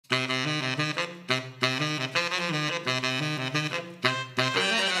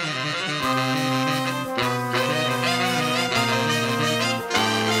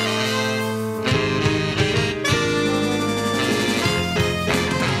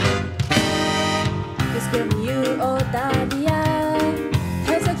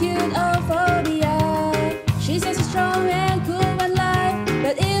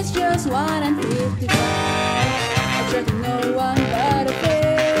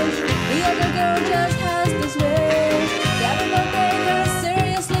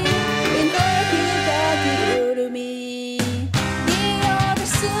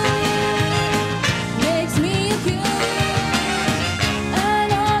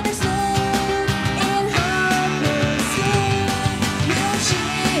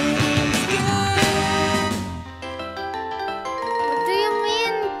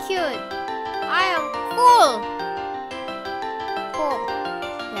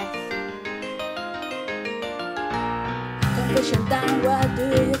Question time, what do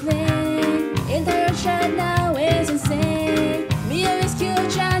you think? Entire chat now is insane. Miyu is cute,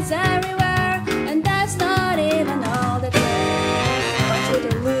 chats everywhere, and that's not even all the time. But to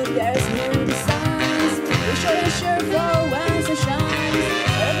the loop, there's new designs. We sure for when sun shines.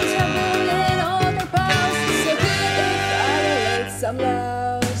 Everything's trouble in all their pals. So good if I relate some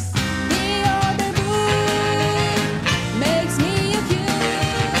loves. The other book makes me a cute.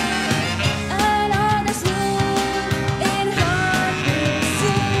 Another swoop in heart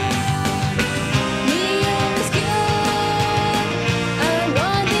pursuit. Miyu is cute. I'm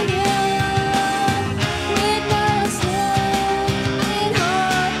wanting you with my swoop in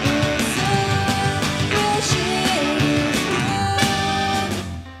heart pursuit. Wishing you could.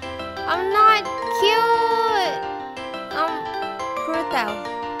 I'm not cute. I'm cruel.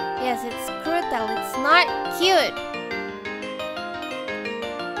 Yes, it's cruel. It's not cute.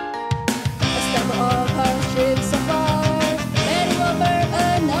 A step of hardships so far, many over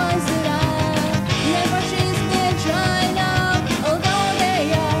annoys around. Never she's been trying out, although they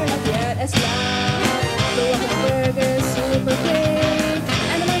are not yet as loud. The Wattenberg is super quick,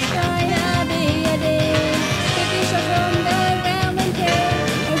 and the much try to be a dick. Taking shot from the ground and care,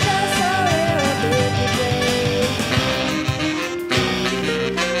 or just a rare bit to break.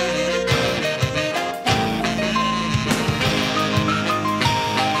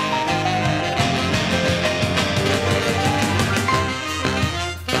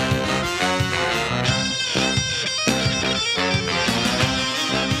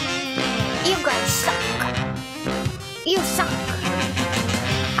 You guys suck. You suck.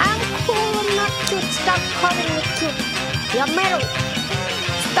 I'm cool, I'm not cute. Stop calling me cute. You're metal.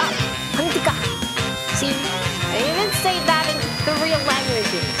 Stop. Antika. See, I even say that in the real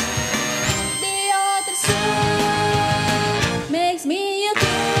languages. The other swoop makes me a cute.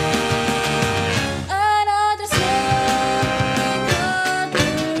 Another swoop in hot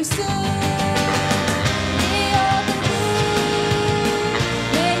pursuit. The other swoop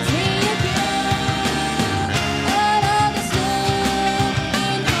makes me a cute. Another swoop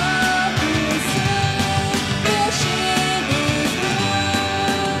in hot pursuit. Wishing is true.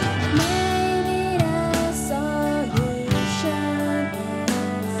 Maybe the solution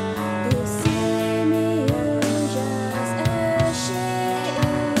is to see Miyu just as she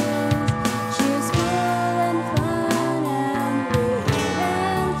is. She's cool and fun and rude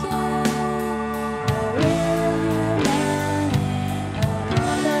and cute. A real human in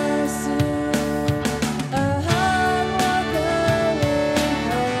another suit. A hard worker in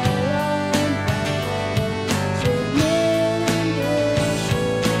her own way. She'd million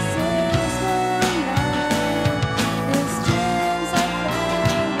dishes is moonlight. These dreams are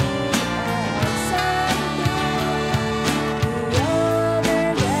friendly as something the older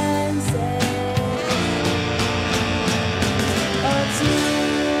can say.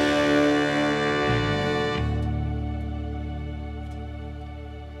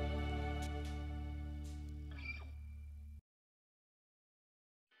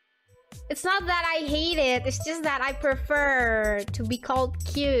 It's not that I hate it, it's just that I prefer to be called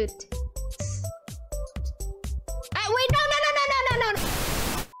cute.